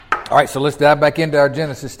All right, so let's dive back into our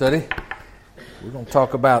Genesis study. We're going to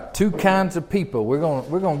talk about two kinds of people. We're going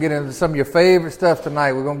to get into some of your favorite stuff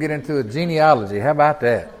tonight. We're going to get into a genealogy. How about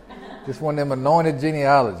that? Just one of them anointed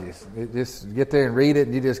genealogies. Just get there and read it,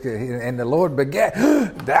 and you just get, and the Lord begat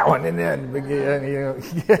that one, and then began, you know.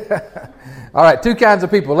 Yeah. All right, two kinds of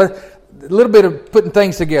people. A little bit of putting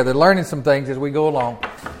things together, learning some things as we go along.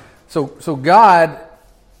 So God,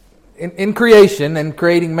 in creation and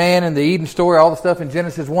creating man and the Eden story, all the stuff in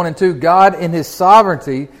Genesis 1 and 2, God in His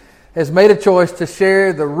sovereignty has made a choice to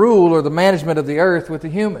share the rule or the management of the earth with the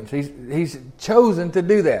humans. He's chosen to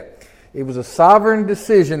do that. It was a sovereign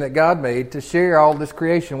decision that God made to share all this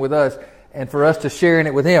creation with us and for us to share in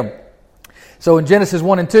it with Him. So in Genesis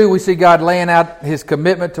 1 and 2, we see God laying out His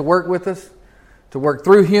commitment to work with us, to work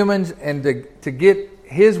through humans, and to get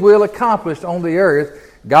His will accomplished on the earth.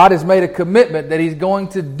 God has made a commitment that He's going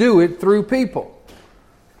to do it through people.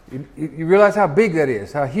 You realize how big that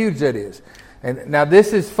is, how huge that is. And now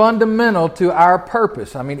this is fundamental to our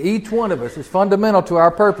purpose. I mean, each one of us is fundamental to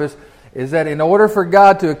our purpose, is that in order for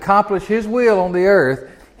God to accomplish His will on the earth,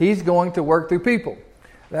 He's going to work through people.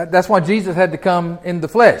 That's why Jesus had to come in the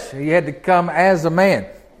flesh. He had to come as a man.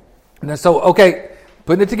 And so, okay,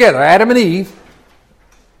 putting it together, Adam and Eve,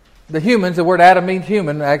 the humans, the word Adam means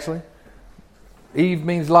human, actually. Eve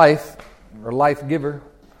means life, or life giver.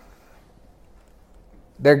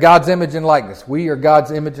 They're God's image and likeness. We are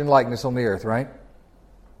God's image and likeness on the earth, right?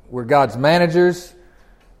 We're God's managers,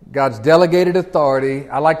 God's delegated authority.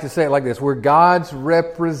 I like to say it like this. We're God's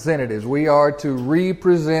representatives. We are to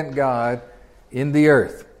represent God in the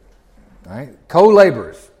earth. Right?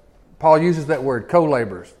 Co-laborers. Paul uses that word,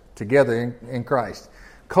 co-laborers, together in Christ.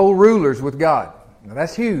 Co-rulers with God. Now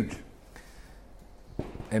that's huge.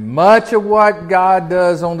 And much of what God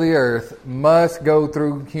does on the earth must go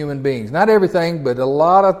through human beings. Not everything, but a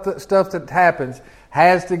lot of stuff that happens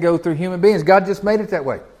has to go through human beings. God just made it that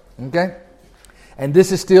way. Okay? And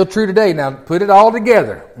this is still true today. Now, put it all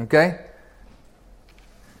together. Okay?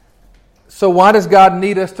 So why does God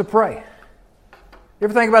need us to pray? You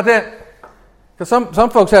ever think about that? Because some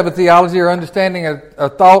folks have a theology or understanding, a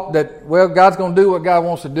thought that, well, God's going to do what God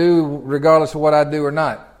wants to do regardless of what I do or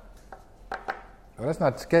not. Well, that's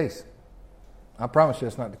not the case. I promise you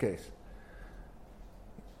that's not the case.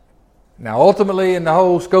 Now, ultimately, in the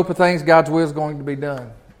whole scope of things, God's will is going to be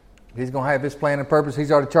done. He's going to have His plan and purpose.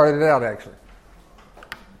 He's already charted it out, actually.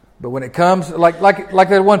 But when it comes, like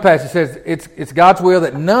that one passage says, it's God's will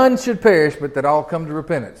that none should perish, but that all come to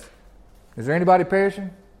repentance. Is there anybody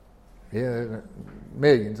perishing? Yeah,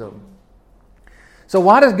 millions of them. So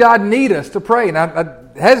why does God need us to pray? And I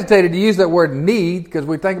hesitated to use that word need because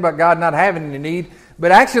we think about God not having any need.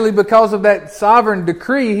 But actually because of that sovereign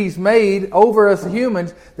decree He's made over us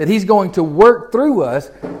humans that He's going to work through us,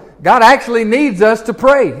 God actually needs us to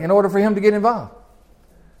pray in order for Him to get involved.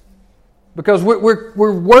 Because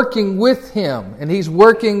we're working with Him and He's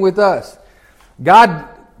working with us.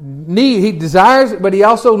 He desires, but He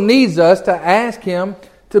also needs us to ask Him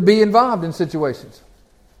to be involved in situations.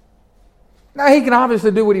 Now, He can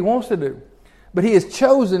obviously do what He wants to do, but He has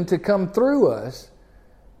chosen to come through us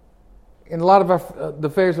in a lot of the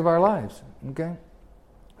affairs of our lives. Okay?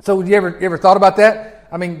 So, you ever thought about that?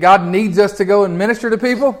 I mean, God needs us to go and minister to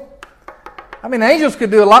people. I mean, angels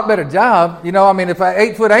could do a lot better job. You know, I mean, if an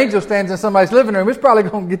 8-foot angel stands in somebody's living room, it's probably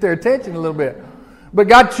going to get their attention a little bit. But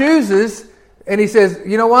God chooses, and He says,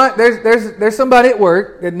 you know what? There's somebody at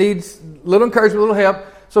work that needs a little encouragement, a little help.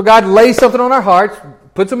 So God lays something on our hearts,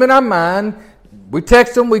 puts them in our mind. We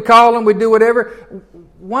text them, we call them, we do whatever.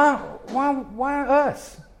 Why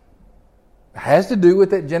us? It has to do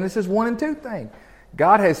with that Genesis 1 and 2 thing.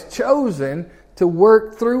 God has chosen to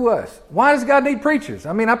work through us. Why does God need preachers?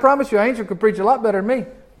 I mean, I promise you, an angel could preach a lot better than me.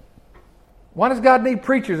 Why does God need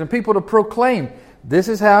preachers and people to proclaim? This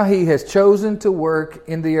is how He has chosen to work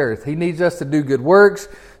in the earth. He needs us to do good works,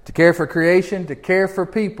 to care for creation, to care for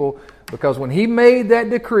people. Because when He made that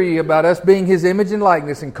decree about us being His image and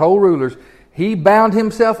likeness and co-rulers, He bound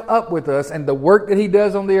Himself up with us and the work that He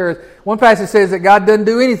does on the earth. One passage says that God doesn't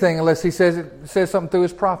do anything unless He says something through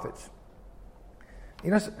His prophets.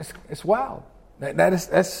 You know, it's wild. So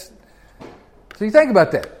you think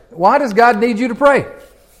about that. Why does God need you to pray?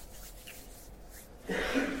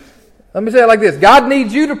 Let me say it like this. God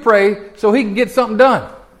needs you to pray so He can get something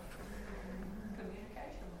done.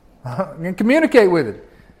 And communicate with it.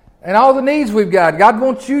 And all the needs we've got. God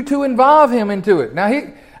wants you to involve Him into it. Now,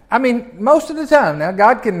 most of the time, now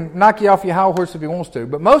God can knock you off your high horse if He wants to,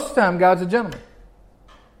 but most of the time God's a gentleman.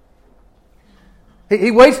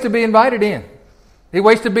 He waits to be invited in. He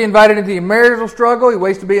waits to be invited into the marital struggle. He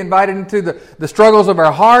waits to be invited into the struggles of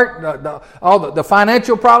our heart, all the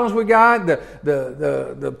financial problems we got,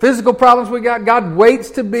 the physical problems we got. God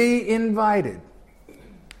waits to be invited.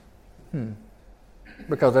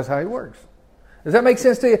 Because that's how He works. Does that make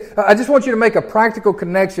sense to you? I just want you to make a practical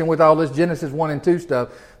connection with all this Genesis 1 and 2 stuff,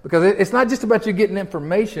 because it's not just about you getting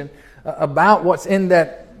information about what's in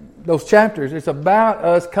those chapters. It's about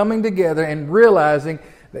us coming together and realizing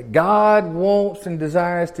that God wants and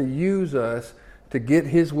desires to use us to get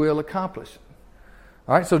His will accomplished.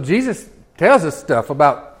 All right, so Jesus tells us stuff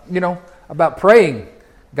about praying.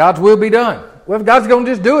 God's will be done. Well, if God's going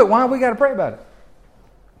to just do it, why have we got to pray about it?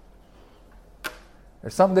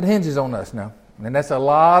 There's something that hinges on us now. And that's a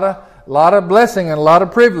lot of blessing and a lot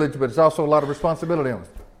of privilege, but it's also a lot of responsibility on us.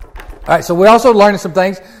 All right, so we're also learning some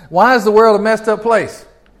things. Why is the world a messed up place?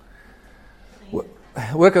 Well,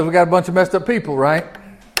 because we got a bunch of messed up people, right?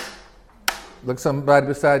 Look somebody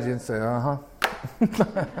beside you and say, uh-huh.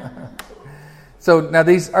 So now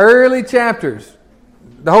these early chapters,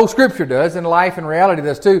 the whole Scripture does, and life and reality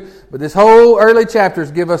does too, but this whole early chapters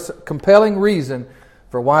give us compelling reason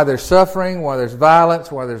for why there's suffering, why there's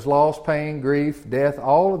violence, why there's loss, pain, grief, death.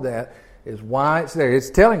 All of that is why it's there. It's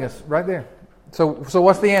telling us right there. So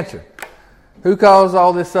what's the answer? Who caused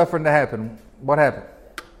all this suffering to happen? What happened?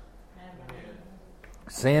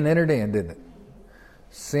 Sin entered in, didn't it?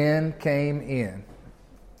 Sin came in.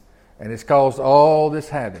 And it's caused all this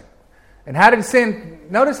havoc. And how did sin...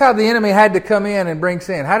 Notice how the enemy had to come in and bring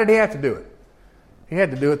sin. How did he have to do it? He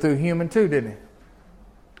had to do it through human too, didn't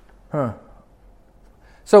he?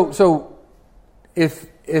 So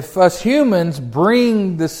if us humans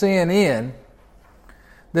bring the sin in,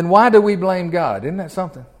 then why do we blame God? Isn't that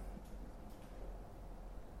something?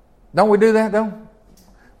 Don't we do that, though?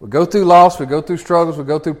 We go through loss, we go through struggles, we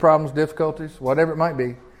go through problems, difficulties, whatever it might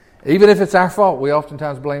be. Even if it's our fault, we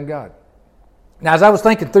oftentimes blame God. Now, as I was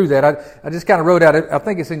thinking through that, I just kind of wrote out, I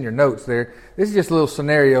think it's in your notes there. This is just a little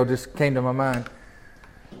scenario just came to my mind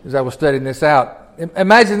as I was studying this out.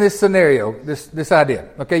 Imagine this scenario, this idea.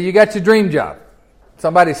 Okay, you got your dream job.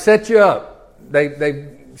 Somebody set you up.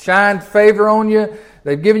 They've shined favor on you.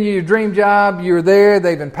 They've given you your dream job. You're there.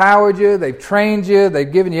 They've empowered you. They've trained you.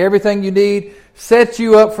 They've given you everything you need. Set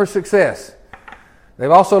you up for success. They've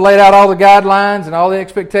also laid out all the guidelines and all the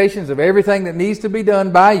expectations of everything that needs to be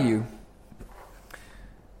done by you.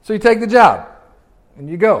 So you take the job, and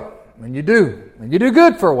you go, and you do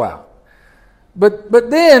good for a while. But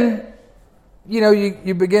then,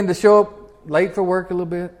 you begin to show up late for work a little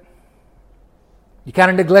bit. You kind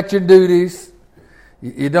of neglect your duties.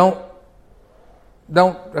 You don't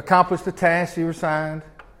accomplish the tasks you were assigned.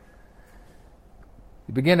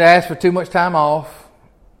 You begin to ask for too much time off.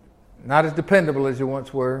 Not as dependable as you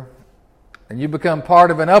once were. And you become part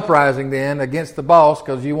of an uprising then against the boss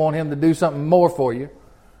because you want him to do something more for you.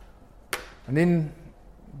 And then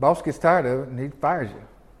the boss gets tired of it and he fires you.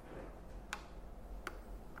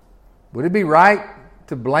 Would it be right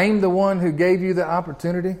to blame the one who gave you the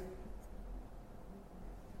opportunity?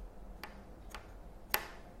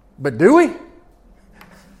 But do we?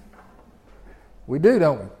 We do,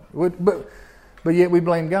 don't we? But yet we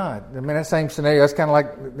blame God. I mean, that same scenario, that's kind of like,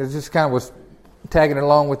 it just kind of was tagging it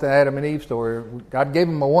along with the Adam and Eve story. God gave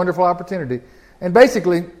them a wonderful opportunity. And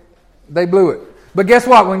basically, they blew it. But guess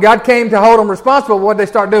what? When God came to hold them responsible, what did they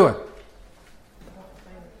start doing?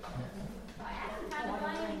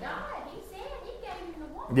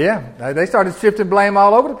 Yeah, they started shifting blame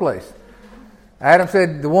all over the place. Adam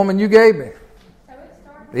said, the woman you gave me.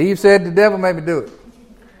 Eve said, the devil made me do it.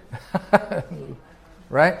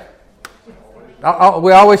 Right?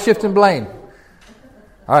 We're always shifting blame.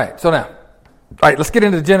 All right, so now, let's get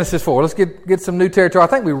into Genesis 4. Let's get some new territory. I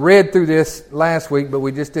think we read through this last week, but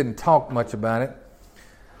we just didn't talk much about it.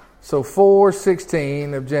 So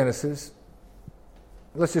 4:16 of Genesis.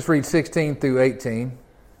 Let's just read 16 through 18.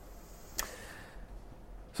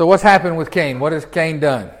 So what's happened with Cain? What has Cain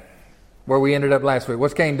done? Where we ended up last week.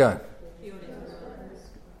 What's Cain done?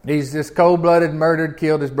 He's just cold-blooded, murdered,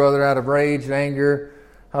 killed his brother out of rage, anger,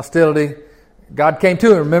 hostility. God came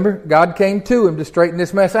to him, remember? God came to him to straighten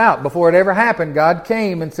this mess out. Before it ever happened, God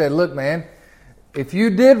came and said, look, man, if you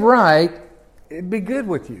did right, it'd be good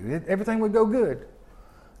with you. Everything would go good.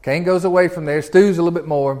 Cain goes away from there, stews a little bit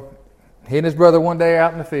more. He and his brother one day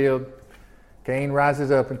out in the field. Cain rises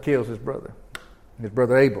up and kills his brother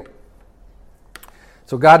Abel.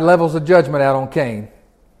 So God levels a judgment out on Cain.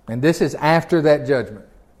 And this is after that judgment.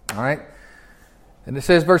 All right? And it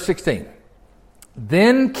says, verse 16.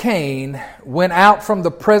 Then Cain went out from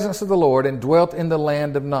the presence of the Lord and dwelt in the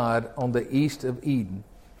land of Nod on the east of Eden.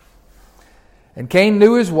 And Cain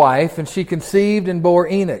knew his wife, and she conceived and bore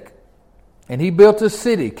Enoch. And he built a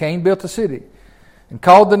city. Cain built a city, and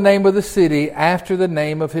called the name of the city after the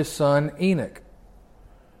name of his son Enoch.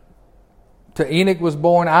 To Enoch was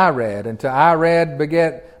born Irad, and to Irad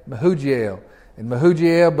begat Mehujael, and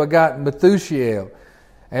Mehujael begot Methushael,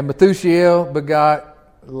 and Methushael begot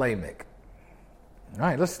Lamech. All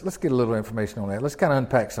right, let's get a little information on that. Let's kind of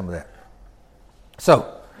unpack some of that.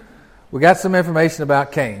 So, we got some information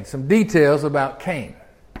about Cain, some details about Cain.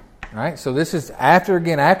 All right, so this is after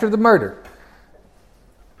the murder.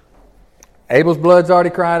 Abel's blood's already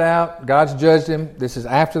cried out. God's judged him. This is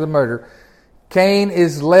after the murder. Cain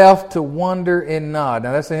is left to wander in Nod.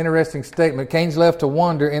 Now, that's an interesting statement. Cain's left to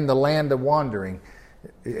wander in the land of wandering.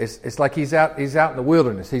 It's like he's out in the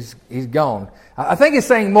wilderness. He's gone. I think it's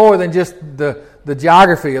saying more than just the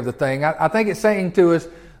geography of the thing. I think it's saying to us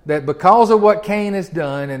that because of what Cain has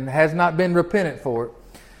done and has not been repentant for it,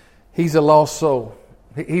 he's a lost soul.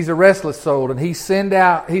 He's a restless soul, and he's sent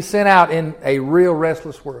out in a real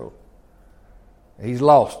restless world. He's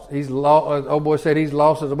lost. Old boy said he's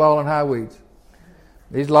lost as a ball in high weeds.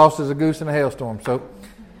 He's lost as a goose in a hailstorm. So,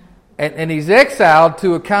 and he's exiled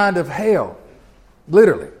to a kind of hell,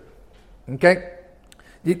 literally. Okay?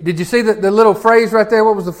 Did you see the little phrase right there?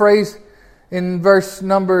 What was the phrase in verse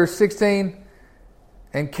number 16?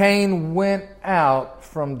 And Cain went out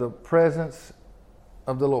from the presence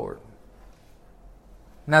of the Lord.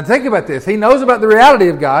 Now think about this. He knows about the reality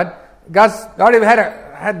of God. God's already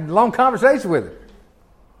had a long conversation with him.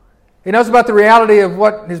 He knows about the reality of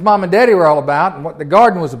what his mom and daddy were all about and what the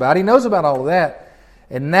garden was about. He knows about all of that.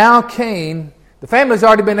 And now Cain, the family's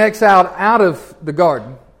already been exiled out of the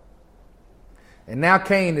garden. And now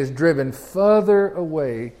Cain is driven further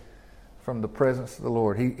away from the presence of the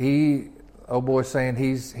Lord. Old boy's saying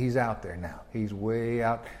he's out there now. He's way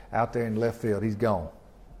out there in left field. He's gone.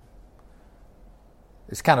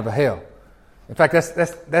 It's kind of a hell. In fact,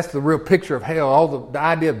 that's the real picture of hell. All the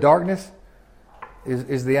idea of darkness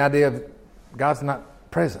is the idea of God's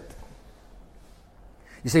not present.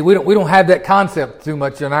 You see, we don't have that concept too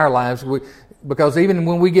much in our lives, because even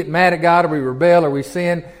when we get mad at God or we rebel or we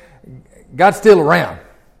sin, God's still around.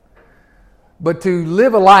 But to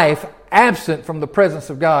live a life absent from the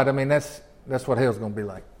presence of God, I mean, that's what hell's going to be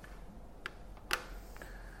like.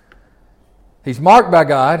 He's marked by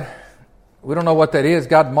God. We don't know what that is.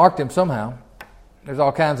 God marked him somehow. There's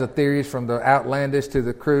all kinds of theories, from the outlandish to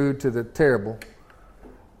the crude to the terrible.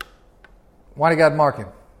 Why did God mark him?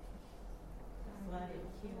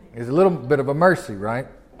 It's a little bit of a mercy, right?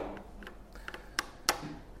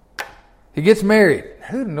 He gets married.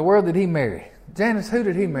 Who in the world did he marry? Janice, who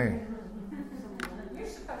did he marry? You're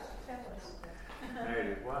supposed to tell us.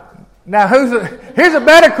 Married his wife. Now, here's a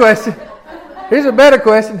better question. Here's a better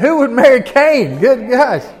question. Who would marry Cain? Good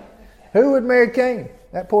gosh. Who would marry Cain?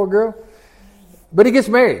 That poor girl. But he gets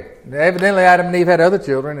married. Evidently, Adam and Eve had other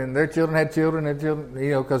children, and their children had children,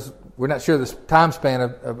 because we're not sure the time span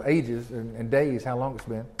of ages and days, how long it's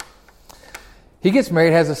been. He gets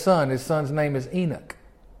married, has a son. His son's name is Enoch.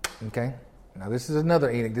 Okay? Now, this is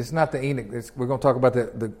another Enoch. This is not the Enoch. We're going to talk about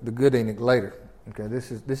the good Enoch later. Okay?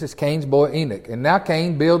 This is Cain's boy Enoch. And now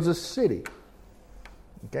Cain builds a city.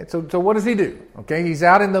 Okay? So what does he do? Okay? He's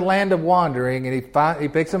out in the land of wandering, and he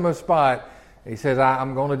picks him a spot. He says,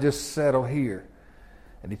 I'm going to just settle here.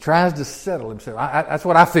 And he tries to settle himself. That's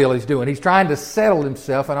what I feel he's doing. He's trying to settle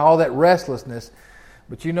himself and all that restlessness.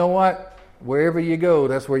 But you know what? Wherever you go,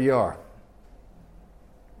 that's where you are.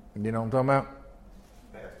 You know what I'm talking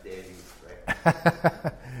about?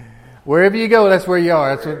 Wherever you go, that's where you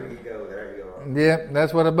are. Wherever you go, there you are. Yeah,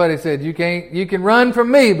 that's what a buddy said. You can run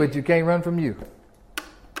from me, but you can't run from you.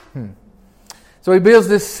 So he builds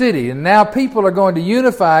this city, and now people are going to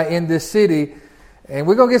unify in this city. And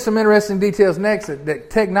we're going to get some interesting details next that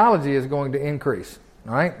technology is going to increase.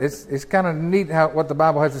 All right? It's kind of neat what the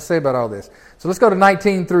Bible has to say about all this. So let's go to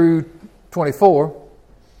 19 through 24.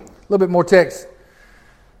 A little bit more text.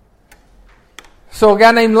 So a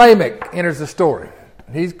guy named Lamech enters the story.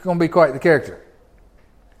 He's going to be quite the character.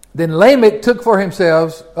 Then Lamech took for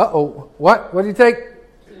himself, what? What did he take?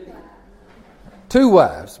 2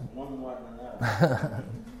 wives. One wife and another.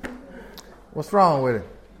 What's wrong with him?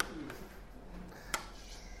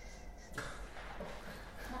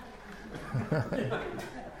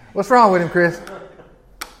 What's wrong with him, Chris?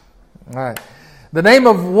 All right. The name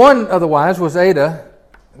of one of the wives was Ada.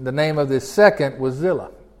 The name of the second was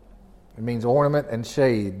Zillah. It means ornament and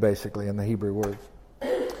shade, basically, in the Hebrew words.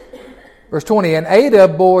 Verse 20, and Ada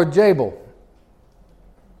bore Jabal.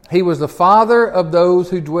 He was the father of those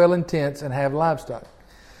who dwell in tents and have livestock.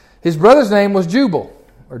 His brother's name was Jubal,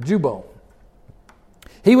 or Jubal.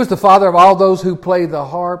 He was the father of all those who play the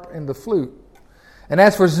harp and the flute. And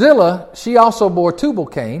as for Zillah, she also bore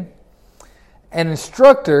Tubal-Cain, an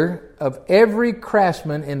instructor of every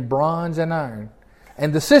craftsman in bronze and iron.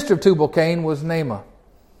 And the sister of Tubal-Cain was Naamah.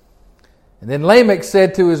 And then Lamech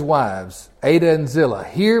said to his wives, Adah and Zillah,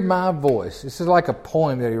 hear my voice. This is like a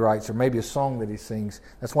poem that he writes, or maybe a song that he sings.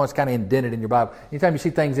 That's why it's kind of indented in your Bible. Anytime you see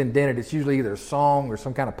things indented, it's usually either a song or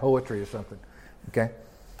some kind of poetry or something. Okay?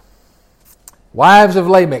 Wives of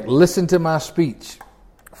Lamech, listen to my speech.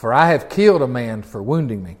 For I have killed a man for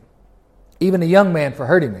wounding me, even a young man for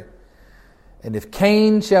hurting me. And if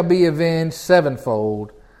Cain shall be avenged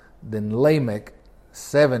sevenfold, then Lamech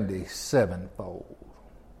 77-fold.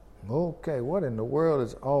 Okay, what in the world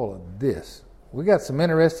is all of this? We got some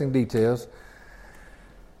interesting details.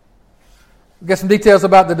 We got some details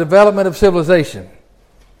about the development of civilization.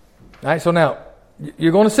 All right, so now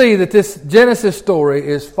you're going to see that this Genesis story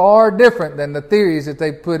is far different than the theories that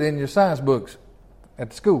they put in your science books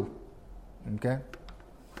at school. Okay?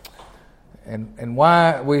 And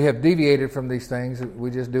why we have deviated from these things,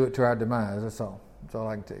 we just do it to our demise. That's all. That's all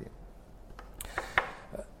I can tell you.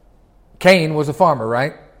 Cain was a farmer,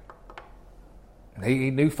 right?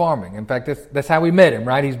 He knew farming. In fact, that's how we met him,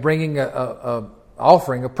 right? He's bringing a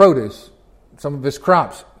offering of produce, some of his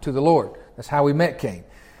crops, to the Lord. That's how we met Cain.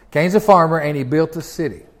 Cain's a farmer, and he built a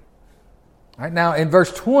city. All right, now, in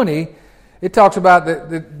verse 20, it talks about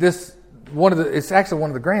it's actually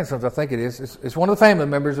one of the grandsons, I think it is. It's one of the family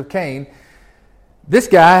members of Cain. This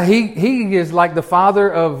guy, he is like the father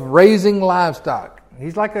of raising livestock.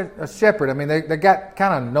 He's like a shepherd. I mean, they got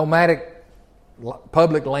kind of nomadic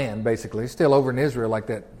public land, basically. It's still over in Israel like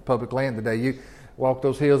that, public land today. You walk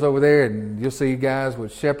those hills over there and you'll see guys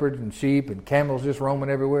with shepherds and sheep and camels just roaming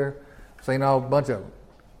everywhere. Seen a bunch of them.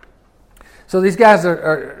 So these guys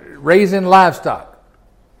are raising livestock.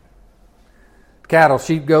 Cattle,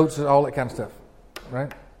 sheep, goats, all that kind of stuff.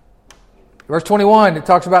 Right? Verse 21, it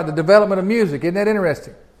talks about the development of music. Isn't that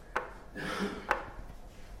interesting?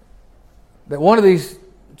 That one of these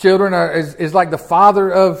children is like the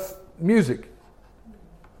father of music.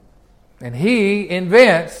 And he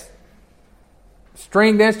invents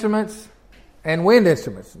stringed instruments and wind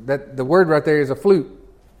instruments. That the word right there is a flute.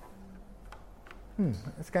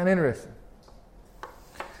 That's kind of interesting.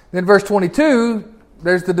 Then verse 22,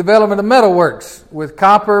 there's the development of metalworks with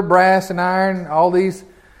copper, brass, and iron. All these,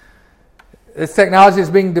 this technology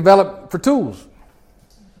is being developed for tools.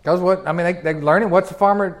 Because what? I mean, they're learning. What's a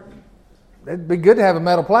farmer? It'd be good to have a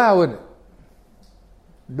metal plow, wouldn't it?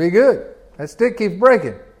 Be good. That stick keeps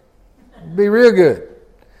breaking. Be real good.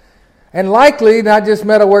 And likely not just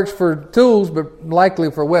metalworks for tools, but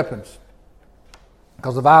likely for weapons.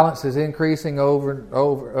 Because the violence is increasing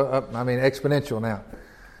exponential now.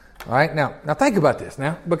 All right, now think about this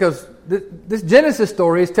now, because this Genesis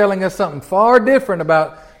story is telling us something far different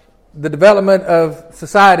about the development of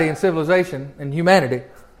society and civilization and humanity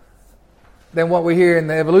than what we hear in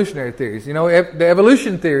the evolutionary theories. You know, the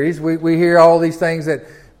evolution theories, we hear all these things that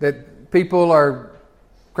people are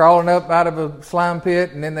crawling up out of a slime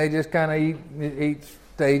pit, and then they just kind of each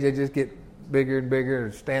stage they just get bigger and bigger,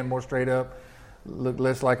 or stand more straight up, look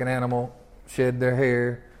less like an animal, shed their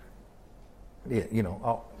hair. Yeah, you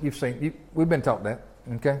know, we've been taught that,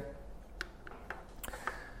 okay?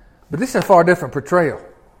 But this is a far different portrayal.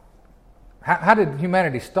 How did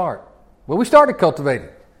humanity start? Well, we started cultivating.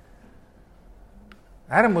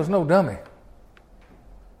 Adam was no dummy.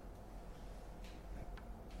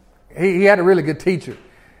 He had a really good teacher.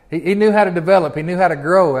 He knew how to develop. He knew how to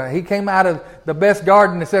grow. He came out of the best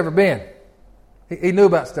garden that's ever been. He knew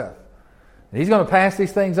about stuff. And he's going to pass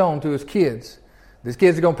these things on to his kids. These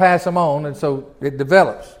kids are going to pass them on, and so it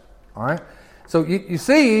develops. All right? So you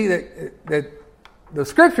see that the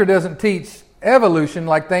Scripture doesn't teach evolution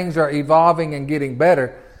like things are evolving and getting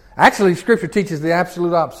better. Actually, Scripture teaches the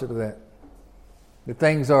absolute opposite of that. That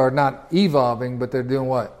things are not evolving, but they're doing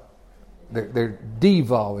what? They're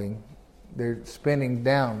devolving. They're spinning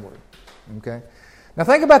downward. Okay? Now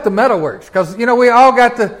think about the metalworks, because, you know, we all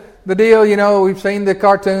got the deal, you know, we've seen the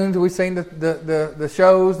cartoons, we've seen the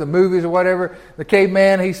shows, the movies or whatever. The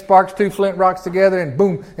caveman, he sparks two flint rocks together and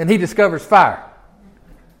boom, and he discovers fire.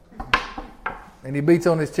 And he beats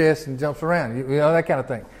on his chest and jumps around, you know, that kind of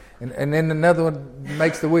thing. And then another one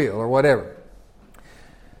makes the wheel or whatever.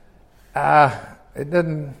 It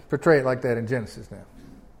doesn't portray it like that in Genesis now.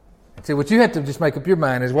 And see, what you have to just make up your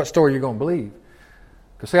mind is what story you're going to believe.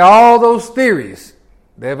 Because see, all those theories,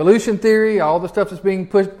 the evolution theory, all the stuff that's being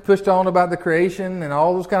pushed on about the creation and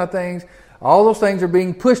all those kind of things, all those things are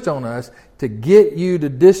being pushed on us to get you to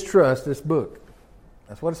distrust this book.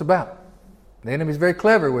 That's what it's about. The enemy's very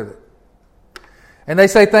clever with it. And they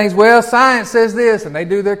say things, well, science says this, and they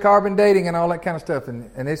do their carbon dating and all that kind of stuff,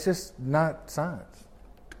 and it's just not science.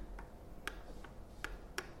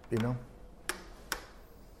 You know?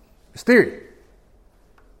 It's theory.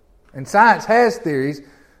 And science has theories,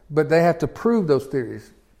 but they have to prove those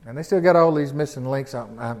theories. And they still got all these missing links.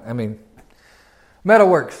 I mean,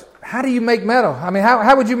 metalworks. How do you make metal? I mean,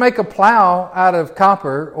 how would you make a plow out of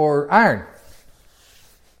copper or iron?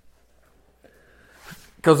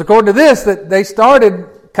 Because according to this, that they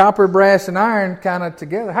started copper, brass, and iron kind of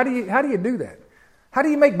together. How do you do that? How do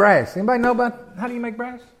you make brass? Anybody know about how do you make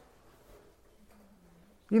brass?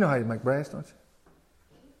 You know how you make brass, don't you?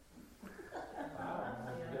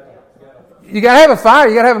 You got to have a fire.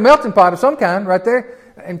 You got to have a melting pot of some kind right there.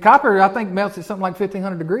 And copper, I think, melts at something like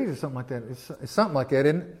 1,500 degrees or something like that. It's something like that,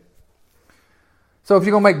 isn't it? So if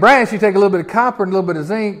you're going to make brass, you take a little bit of copper and a little bit of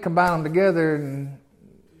zinc, combine them together, and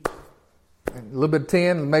a little bit of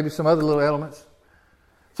tin, and maybe some other little elements.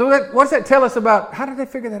 So what does that tell us about, how did they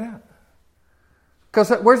figure that out?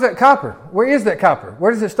 Because where's that copper? Where is that copper?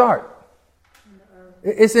 Where does it start?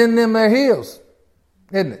 It's in them there hills,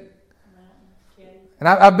 isn't it? And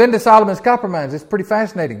I've been to Solomon's copper mines. It's pretty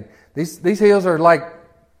fascinating. These hills are like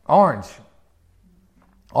orange.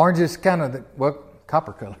 Orange is kind of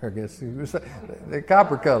copper color, I guess. The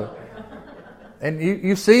copper color. And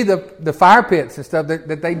you see the fire pits and stuff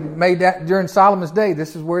that they made that during Solomon's day.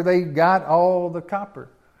 This is where they got all the copper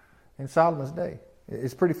in Solomon's day.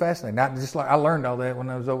 It's pretty fascinating. Not just like I learned all that when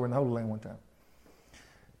I was over in the Holy Land one time.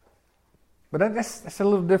 But that's a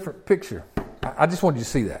little different picture. I just wanted you to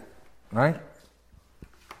see that, right?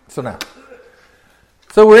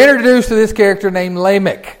 So we're introduced to this character named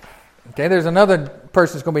Lamech. Okay, there's another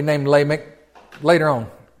person that's going to be named Lamech later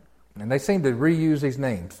on, and they seem to reuse these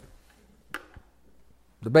names.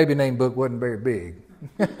 The baby name book wasn't very big,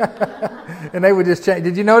 and they would just change.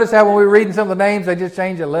 Did you notice how when we were reading some of the names, they just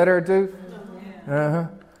changed a letter or two?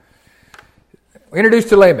 We're introduced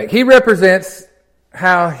to Lamech. He represents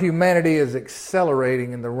how humanity is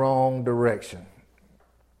accelerating in the wrong direction.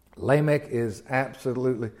 Lamech is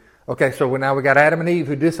absolutely... Okay, so now we got Adam and Eve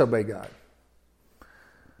who disobey God.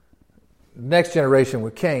 Next generation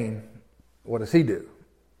with Cain, what does he do?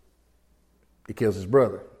 He kills his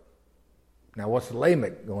brother. Now what's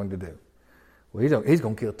Lamech going to do? Well, he's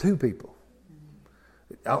going to kill two people.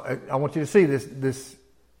 I want you to see this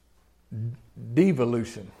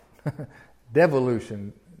devolution,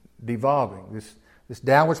 devolution, devolving, this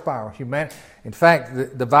downward spiral. In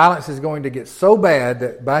fact, the violence is going to get so bad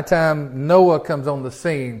that by the time Noah comes on the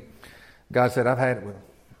scene, God said, I've had it with him.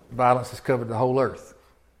 Violence has covered the whole earth.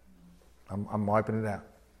 I'm wiping it out.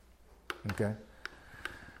 Okay?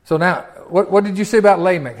 So now, what did you say about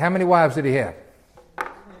Lamech? How many wives did he have?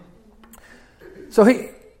 So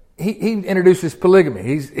he introduces polygamy.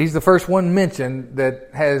 He's the first one mentioned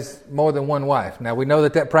that has more than one wife. Now, we know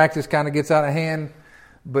that practice kind of gets out of hand,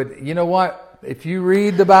 but you know what? If you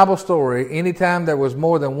read the Bible story, anytime there was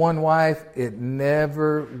more than one wife, it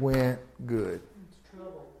never went good.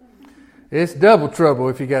 It's double trouble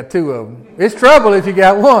if you got two of them. It's trouble if you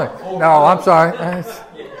got one. No, I'm sorry.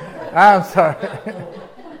 I'm sorry.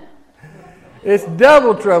 It's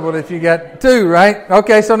double trouble if you got two, right?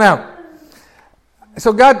 Okay, so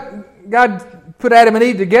God put Adam and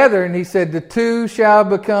Eve together, and he said, the two shall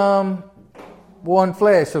become one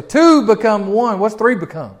flesh. So two become one. What's three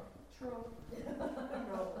become?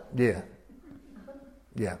 Yeah.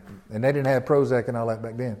 Yeah. And they didn't have Prozac and all that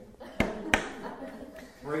back then.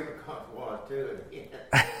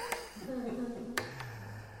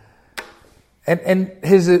 And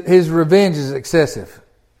his revenge is excessive.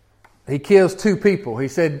 He kills two people. He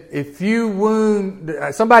said, if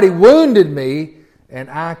somebody wounded me and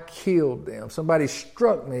I killed them. Somebody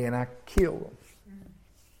struck me and I killed them.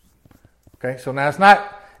 Okay, so now it's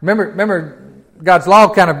not, remember God's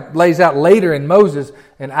law kind of lays out later in Moses,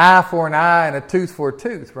 an eye for an eye and a tooth for a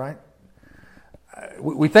tooth, right?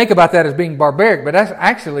 We think about that as being barbaric, but that's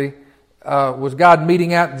actually was God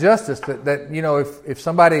meting out justice that you know, if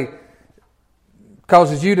somebody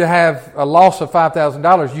causes you to have a loss of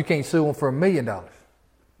 $5,000, you can't sue them for $1 million.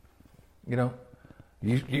 You know,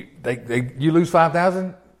 you lose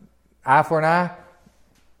 $5,000, eye for an eye,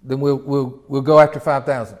 then we'll go after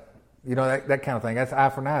 $5,000. You know, that kind of thing. That's eye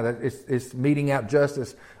for an eye. It's meting out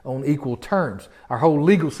justice on equal terms. Our whole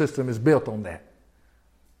legal system is built on that.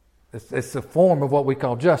 It's a form of what we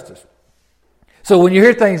call justice. So when you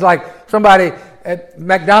hear things like somebody at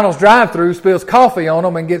McDonald's drive-thru spills coffee on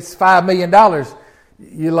them and gets $5 million,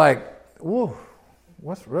 you're like, whoa,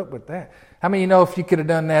 what's up with that? How many of you know if you could have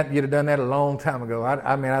done that, you'd have done that a long time ago?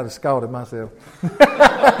 I mean, I'd have scalded myself.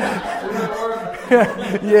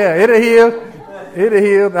 Yeah, it'll heal. It'd have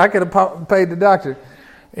healed. I could have paid the doctor.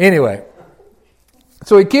 Anyway,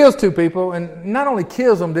 so he kills two people, and not only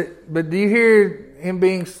kills them, but do you hear him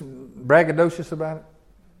being braggadocious about it?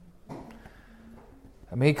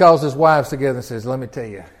 I mean, he calls his wives together and says, let me tell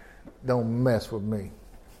you, don't mess with me.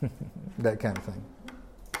 That kind of thing.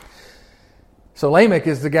 So Lamech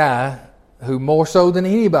is the guy who, more so than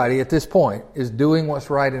anybody at this point, is doing what's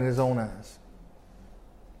right in his own eyes.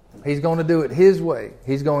 He's going to do it his way.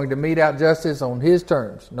 He's going to mete out justice on his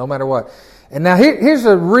terms, no matter what. And now here's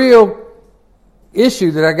a real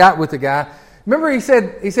issue that I got with the guy. Remember he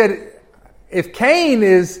said, if Cain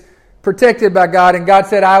is protected by God and God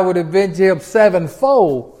said, I would avenge him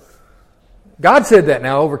sevenfold. God said that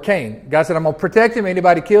now over Cain. God said, I'm going to protect him.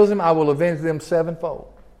 Anybody kills him, I will avenge them sevenfold.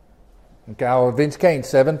 Okay, I'll avenge Cain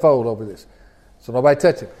sevenfold over this. So nobody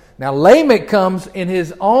touch him. Now Lamech comes in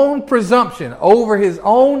his own presumption over his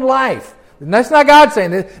own life. And that's not God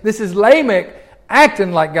saying this. This is Lamech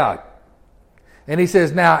acting like God. And he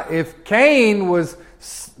says, now if Cain was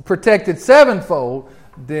protected sevenfold,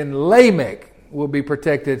 then Lamech will be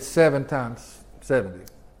protected 7 times 70.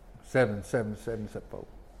 7fold.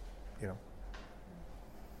 You know.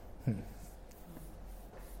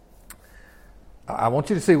 I want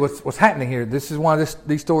you to see what's happening here. This is why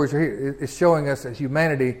these stories are here. It's showing us that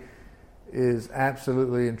humanity is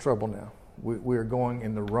absolutely in trouble now. We are going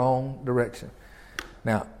in the wrong direction.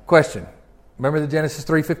 Now, question. Remember the Genesis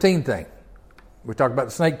 3:15 thing? We talked about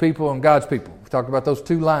the snake people and God's people. We talked about those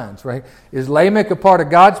two lines, right? Is Lamech a part of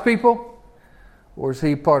God's people, or is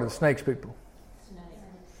he part of the snake's people?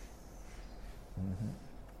 Mm-hmm.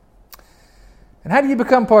 And how do you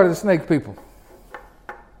become part of the snake people?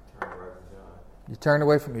 You turn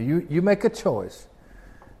away from you. You make a choice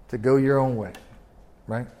to go your own way,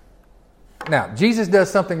 right? Now, Jesus does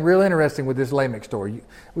something real interesting with this Lamech story.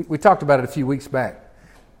 We talked about it a few weeks back.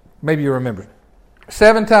 Maybe you remember.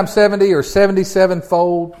 7 times 70 or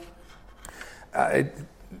 77-fold. It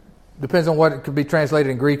depends on what it could be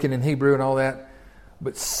translated in Greek and in Hebrew and all that.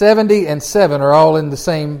 But 70 and 7 are all in the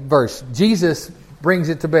same verse. Jesus brings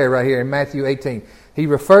it to bear right here in Matthew 18. He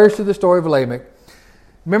refers to the story of Lamech.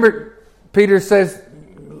 Remember, Peter says,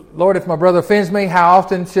 Lord, if my brother offends me, how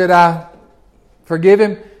often should I forgive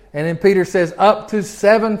him? And then Peter says, up to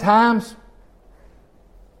 7 times.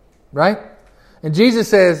 Right? And Jesus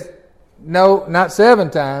says, no, not 7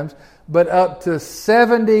 times, but up to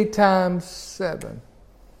 70 times 7.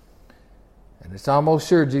 And it's almost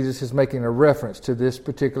sure Jesus is making a reference to this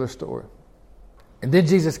particular story. And then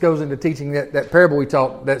Jesus goes into teaching that parable we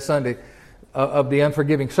taught that Sunday of the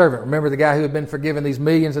unforgiving servant. Remember the guy who had been forgiven these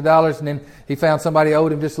millions of dollars, and then he found somebody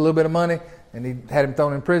owed him just a little bit of money, and he had him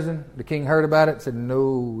thrown in prison. The king heard about it and said,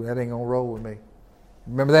 no, that ain't going to roll with me.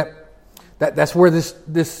 Remember that? That's where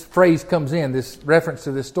this phrase comes in, this reference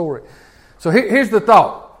to this story. So here's the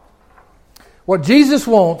thought. What Jesus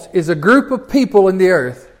wants is a group of people in the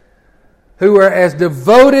earth who are as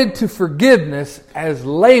devoted to forgiveness as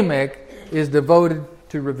Lamech is devoted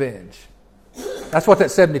to revenge. That's what that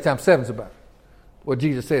 70 times 7 is about. What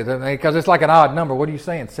Jesus says. Because it's like an odd number. What are you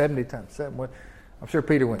saying? 70 times 7. I'm sure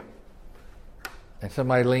Peter went. And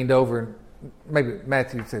somebody leaned over and maybe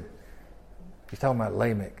Matthew said, he's talking about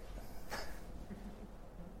Lamech.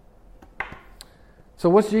 So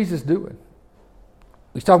what's Jesus doing?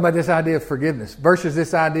 He's talking about this idea of forgiveness versus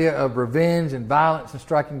this idea of revenge and violence and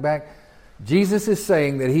striking back. Jesus is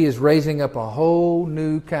saying that he is raising up a whole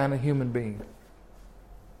new kind of human being.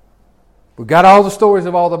 We've got all the stories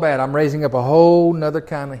of all the bad. I'm raising up a whole nother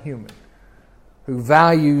kind of human who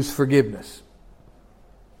values forgiveness.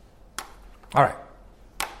 All right.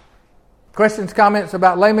 Questions, comments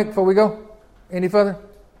about Lamech before we go? Any further?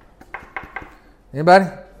 Anybody?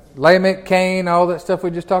 Lamech, Cain, all that stuff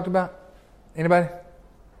we just talked about? Anybody?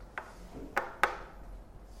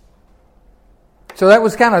 So that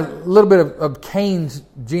was kind of a little bit of Cain's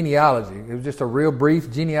genealogy. It was just a real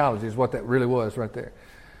brief genealogy is what that really was right there.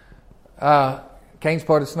 Cain's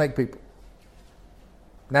part of the snake people.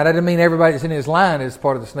 Now that doesn't mean everybody that's in his line is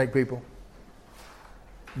part of the snake people.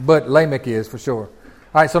 But Lamech is for sure. All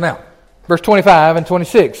right, so now, verse 25 and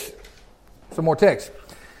 26. Some more text.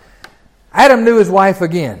 Adam knew his wife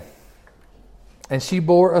again, and she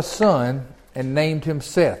bore a son and named him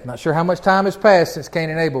Seth. Not sure how much time has passed since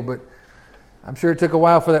Cain and Abel, but I'm sure it took a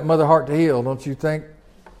while for that mother heart to heal, don't you think?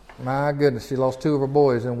 My goodness, she lost 2 of her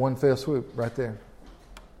boys in one fell swoop right there.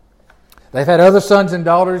 They've had other sons and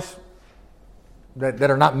daughters that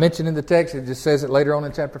are not mentioned in the text. It just says it later on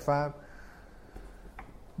in chapter 5.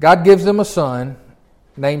 God gives them a son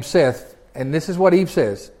named Seth, and this is what Eve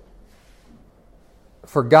says.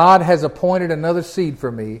 For God has appointed another seed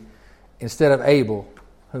for me instead of Abel,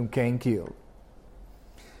 whom Cain killed.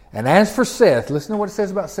 And as for Seth, listen to what it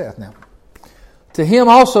says about Seth now. To him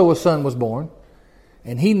also a son was born,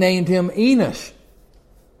 and he named him Enosh.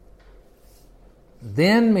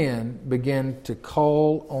 Then men began to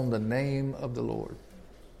call on the name of the Lord.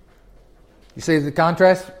 You see the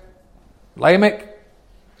contrast? Lamech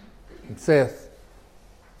and Seth.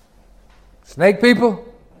 Snake people,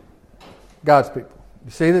 God's people.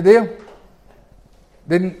 You see the deal?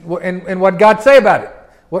 And what God say about it?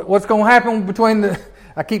 What's going to happen between the...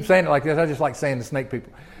 I keep saying it like this. I just like saying the snake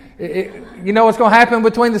people. You know what's going to happen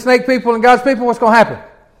between the snake people and God's people? What's going to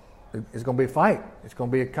happen? It's going to be a fight. It's going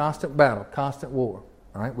to be a constant battle, constant war.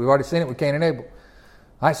 All right? We've already seen it with Cain and Abel.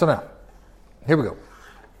 All right, so now, here we go.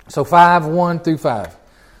 So 5:1 through 5.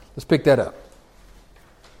 Let's pick that up.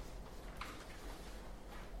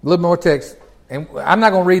 A little more text. And I'm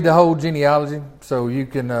not going to read the whole genealogy, so you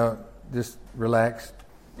can just relax.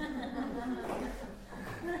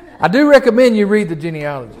 I do recommend you read the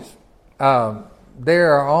genealogies.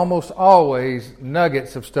 There are almost always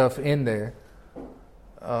nuggets of stuff in there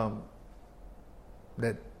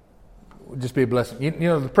that would just be a blessing. You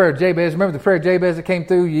know the prayer of Jabez. Remember the prayer of Jabez that came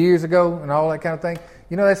through years ago and all that kind of thing?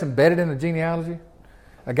 You know that's embedded in the genealogy?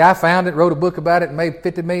 A guy found it, wrote a book about it, and made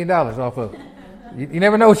 $50 million off of it. You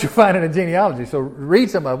never know what you find in a genealogy, so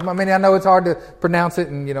read some of them. I mean, I know it's hard to pronounce it,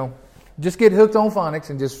 and, just get hooked on phonics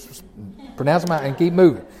and just pronounce them out and keep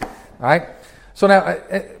moving. All right? So now,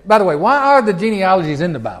 by the way, why are the genealogies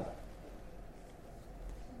in the Bible?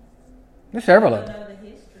 There's several of them.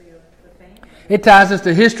 It ties us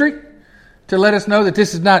to history to let us know that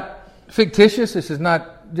this is not fictitious. This is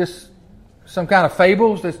not just some kind of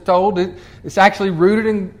fables that's told. It's actually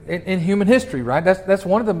rooted in human history, right? That's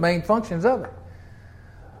one of the main functions of it.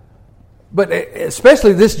 But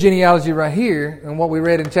especially this genealogy right here, and what we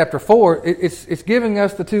read in chapter 4, it's giving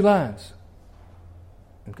us the two lines.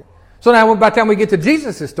 Okay. So now, by the time we get to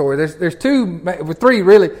Jesus' story, there's three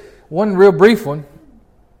really, one real brief one,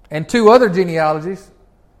 and two other genealogies.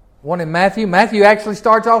 One in Matthew. Matthew actually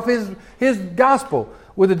starts off his gospel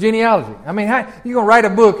with a genealogy. I mean, how you going to write a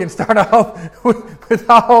book and start off with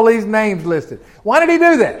all these names listed? Why did he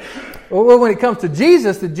do that? Well, when it comes to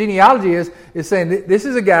Jesus, the genealogy is saying this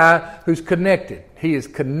is a guy who's connected. He is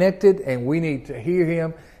connected, and we need to hear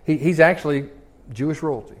him. He's actually Jewish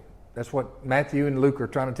royalty. That's what Matthew and Luke are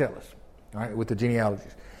trying to tell us, all right, with the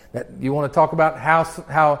genealogies. That you want to talk about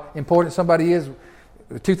how important somebody is.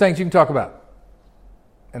 Two things you can talk about.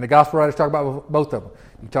 And the gospel writers talk about both of them.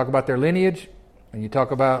 You talk about their lineage, and you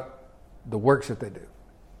talk about the works that they do.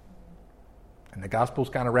 And the gospels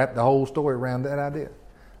kind of wrap the whole story around that idea.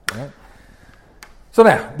 All right? So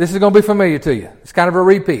now, this is going to be familiar to you. It's kind of a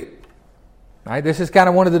repeat. All right? This is kind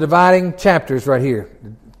of one of the dividing chapters right here.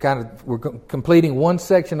 We're completing one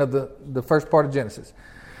section of the first part of Genesis.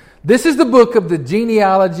 This is the book of the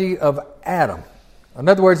genealogy of Adam. In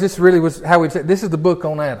other words, this really was how we'd say this is the book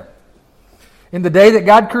on Adam. In the day that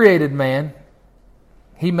God created man,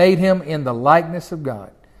 He made him in the likeness of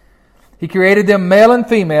God. He created them male and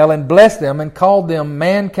female and blessed them and called them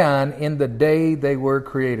mankind in the day they were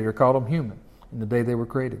created, or called them human in the day they were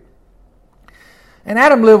created. And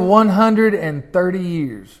Adam lived 130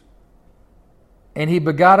 years, and he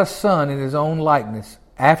begot a son in his own likeness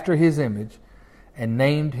after his image and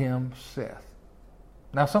named him Seth.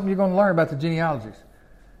 Now, something you're going to learn about the genealogies.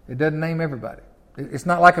 It doesn't name everybody. It's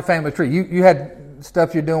not like a family tree. You had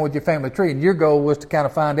stuff you're doing with your family tree, and your goal was to kind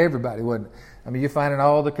of find everybody, wasn't it? I mean, you're finding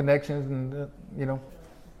all the connections and,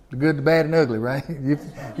 the good, the bad, and ugly, right?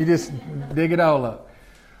 You just dig it all up.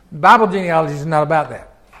 Bible genealogy is not about that.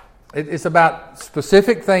 It's about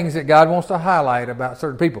specific things that God wants to highlight about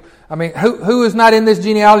certain people. I mean, who is not in this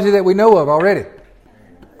genealogy that we know of already?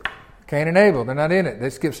 Cain and Abel. They're not in it. They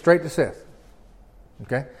skip straight to Seth.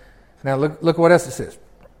 Okay? Now, look what else it says.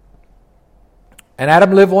 And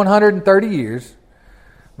Adam lived 130 years.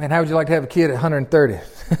 Man, how would you like to have a kid at 130?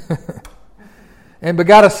 And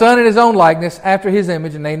begot a son in his own likeness after his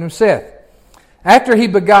image and named him Seth. After he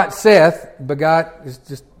begot Seth, begot is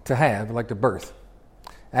just to have, like to birth.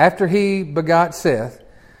 After he begot Seth,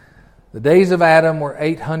 the days of Adam were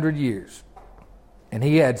 800 years. And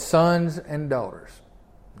he had sons and daughters.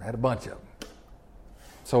 Had a bunch of them.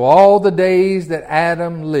 So all the days that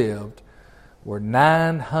Adam lived were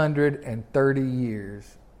 930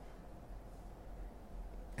 years.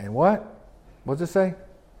 And what? What does it say?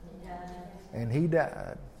 And he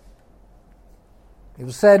died. It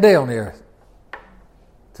was a sad day on the earth,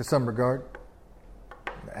 to some regard.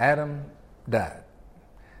 Adam died.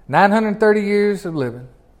 930 years of living.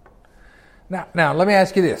 Now, let me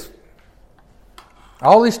ask you this.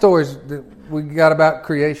 All these stories that we got about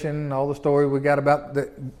creation, all the story we got about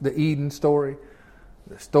the Eden story,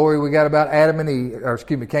 The story we got about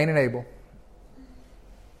Cain and Abel.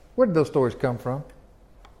 Where did those stories come from?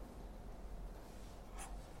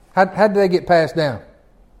 How did they get passed down?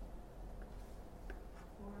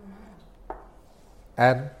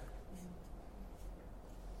 Adam.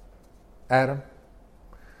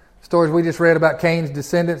 Stories we just read about Cain's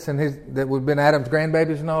descendants and that would have been Adam's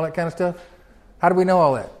grandbabies and all that kind of stuff. How do we know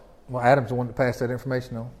all that? Well, Adam's the one that passed that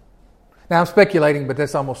information on. Now I'm speculating, but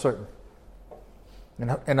that's almost certain.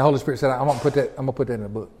 And the Holy Spirit said, I'm going to put that in the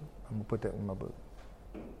book. I'm going to put that in my book.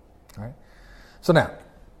 All right. So now,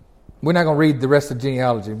 we're not going to read the rest of the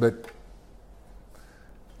genealogy, but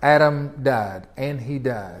Adam died, and he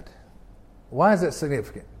died. Why is that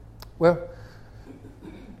significant? Well,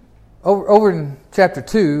 over in chapter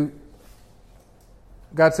 2,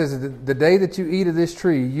 God says, the day that you eat of this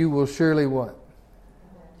tree, you will surely what?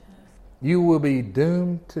 You will be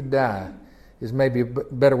doomed to die, is maybe a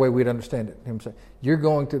better way we'd understand it. Him saying, you're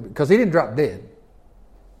going to, because he didn't drop dead.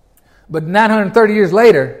 But 930 years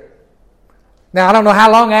later, now I don't know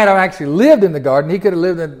how long Adam actually lived in the garden. He could have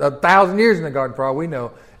lived 1,000 years in the garden for all we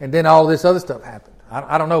know. And then all this other stuff happened.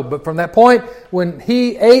 I don't know. But from that point, when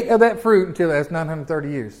he ate of that fruit until that's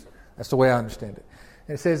 930 years. That's the way I understand it.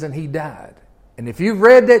 And it says, and he died. And if you've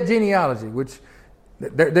read that genealogy, which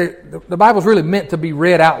the Bible's really meant to be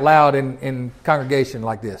read out loud in congregation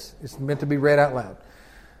like this. It's meant to be read out loud.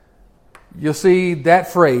 You'll see that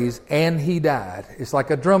phrase, and he died. It's like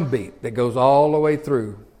a drum beat that goes all the way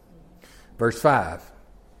through. Verse 5,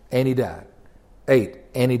 and he died. 8,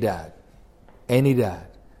 and he died. And he died.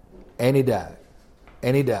 And he died.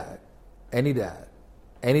 And he died. And he died.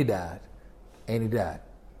 And he died. And he died.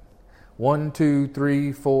 1, 2,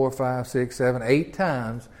 3, 4, 5, 6, 7, 8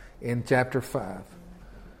 times in chapter 5.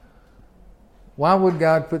 Why would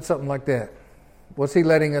God put something like that? What's he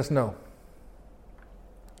letting us know?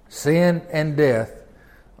 Sin and death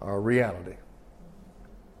are a reality.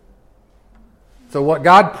 So what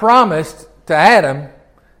God promised to Adam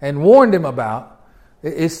and warned him about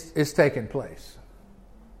is taking place.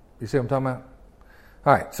 You see what I'm talking about?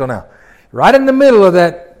 All right, so now, right in the middle of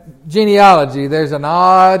that genealogy, there's an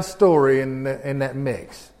odd story in that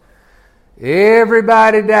mix.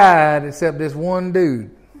 Everybody died except this one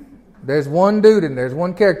dude. There's one dude in there. There's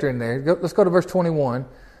one character in there. Let's go to verse 21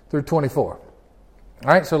 through 24. All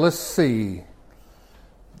right, so let's see.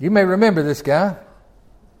 You may remember this guy.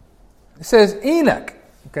 It says Enoch.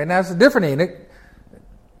 Okay, now it's a different Enoch.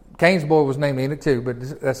 Cain's boy was named Enoch too, but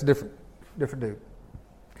that's a different dude.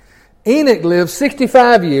 Enoch lived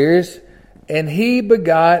 65 years, and he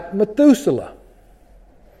begot Methuselah.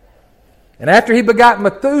 And after he begot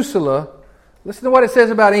Methuselah, listen to what it says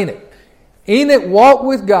about Enoch. Enoch walked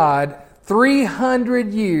with God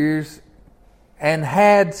 300 years and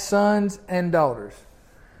had sons and daughters.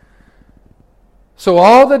 So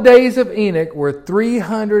all the days of Enoch were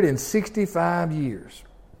 365 years.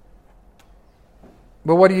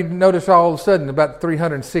 But what do you notice all of a sudden about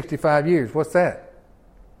 365 years? What's that?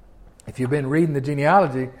 If you've been reading the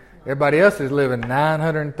genealogy, everybody else is living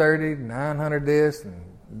 930, 900 this, and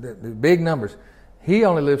the big numbers. He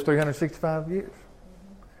only lives 365 years.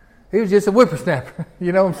 He was just a whippersnapper.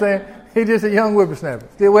 You know what I'm saying? He's just a young whippersnapper.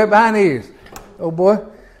 Still wet behind the ears. Oh boy.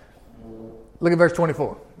 Look at verse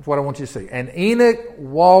 24. That's what I want you to see. And Enoch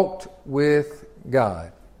walked with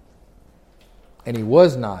God. And he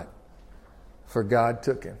was not, for God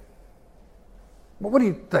took him. Well, what do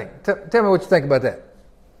you think? Tell me what you think about that.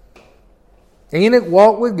 Enoch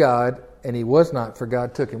walked with God, and he was not, for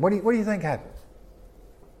God took him. What do you think happened?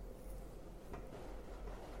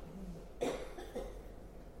 He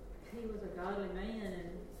was a godly man, and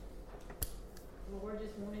the Lord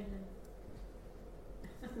just wanted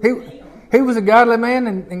him. He was a godly man,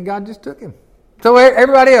 and God just took him. So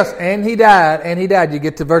everybody else, and he died. You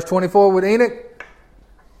get to verse 24 with Enoch,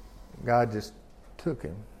 God just took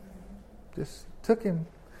him. Just took him.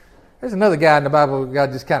 There's another guy in the Bible,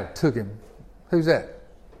 God just kind of took him. Who's that?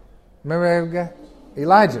 Remember that guy?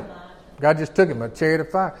 Elijah. God just took him, a chariot of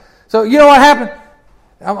fire. So you know what happened?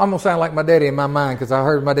 I'm going to sound like my daddy in my mind, because I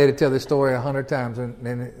heard my daddy tell this story 100 times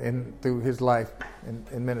in through his life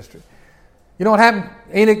in ministry. You know what happened?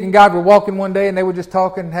 Enoch and God were walking one day, and they were just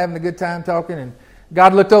talking, having a good time talking, and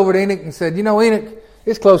God looked over at Enoch and said, you know, Enoch,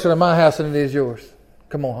 it's closer to my house than it is yours.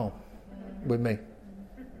 Come on home with me.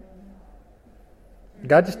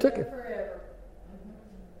 God just took him.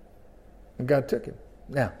 And God took him.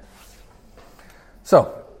 Now,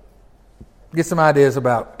 so, get some ideas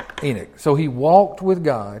about Enoch. So he walked with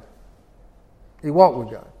God. He walked with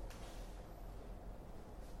God.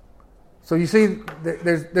 So you see,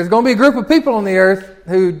 there's going to be a group of people on the earth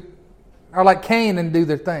who are like Cain and do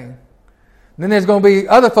their thing. And then there's going to be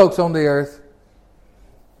other folks on the earth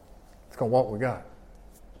that's going to walk with God.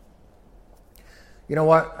 You know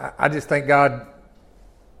what? I just think God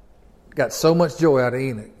got so much joy out of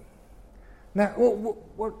Enoch. Now,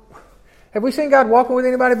 what have we seen God walking with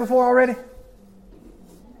anybody before already?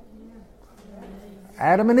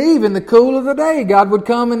 Adam and Eve in the cool of the day. God would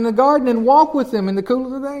come in the garden and walk with them in the cool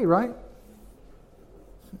of the day, right?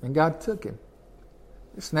 And God took him.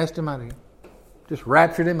 Just snatched him out of here. Just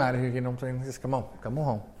raptured him out of here, you know what I'm saying? Just come on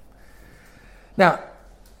home. Now,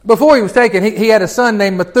 before he was taken, he had a son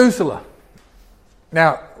named Methuselah.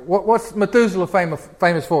 Now, what's Methuselah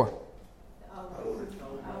famous for?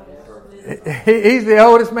 He's the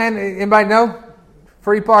oldest man. Anybody know?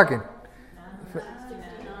 Free parking.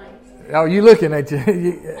 Oh, you looking at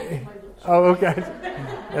you? Oh, okay.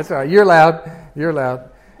 That's all right. You're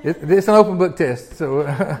loud. It's an open book test. So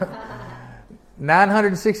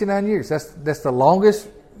 969 years. That's the longest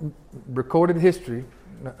recorded history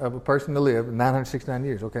of a person to live. 969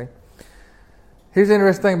 years. Okay. Here's the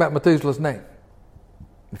interesting thing about Methuselah's name.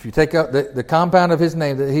 If you take out the compound of his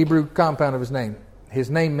name, the Hebrew compound of his name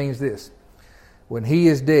means this: when he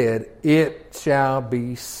is dead, it shall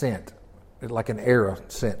be sent. Like an arrow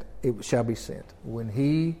sent. It shall be sent. When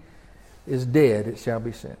he is dead, it shall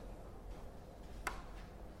be sent.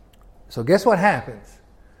 So guess what happens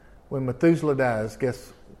when Methuselah dies?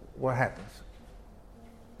 Guess what happens?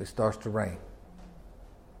 It starts to rain.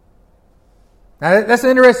 Now that's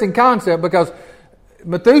an interesting concept because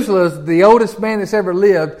Methuselah is the oldest man that's ever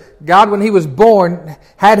lived. God, when he was born,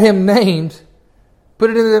 had him named,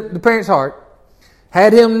 put it in the parent's heart,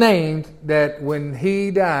 had him named that when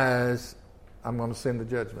he dies, I'm going to send the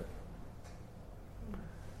judgment.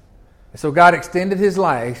 And so God extended his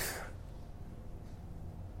life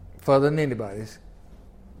further than anybody's.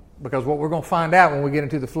 Because what we're going to find out when we get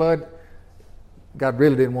into the flood, God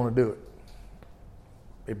really didn't want to do it.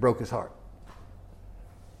 It broke his heart.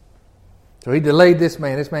 So he delayed this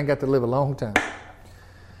man. This man got to live a long time.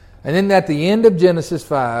 And then at the end of Genesis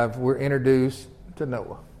 5, we're introduced to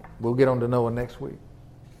Noah. We'll get on to Noah next week.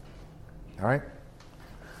 All right?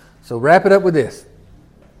 So wrap it up with this.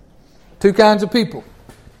 Two kinds of people.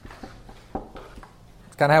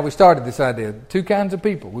 It's kind of how we started this idea. Two kinds of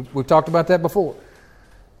people. We've talked about that before.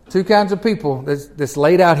 Two kinds of people that's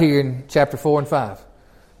laid out here in chapter 4 and 5.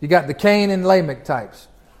 You got the Cain and Lamech types.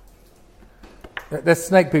 That's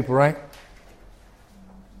snake people, right?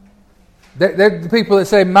 They're the people that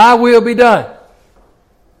say, my will be done.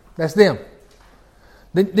 That's them.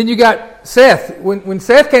 Then you got Seth. When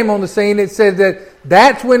Seth came on the scene, it said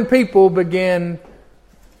that's when people began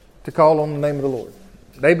to call on the name of the Lord.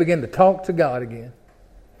 They began to talk to God again.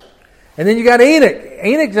 And then you got Enoch.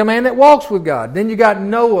 Enoch's a man that walks with God. Then you got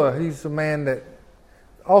Noah. He's a man that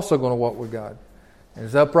also going to walk with God and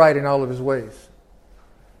is upright in all of his ways.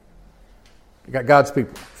 You got God's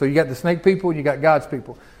people. So you got the snake people and you got God's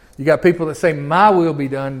people. You got people that say, my will be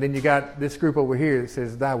done. Then you got this group over here that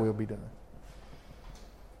says, thy will be done.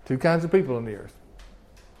 Two kinds of people on the earth.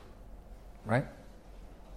 Right?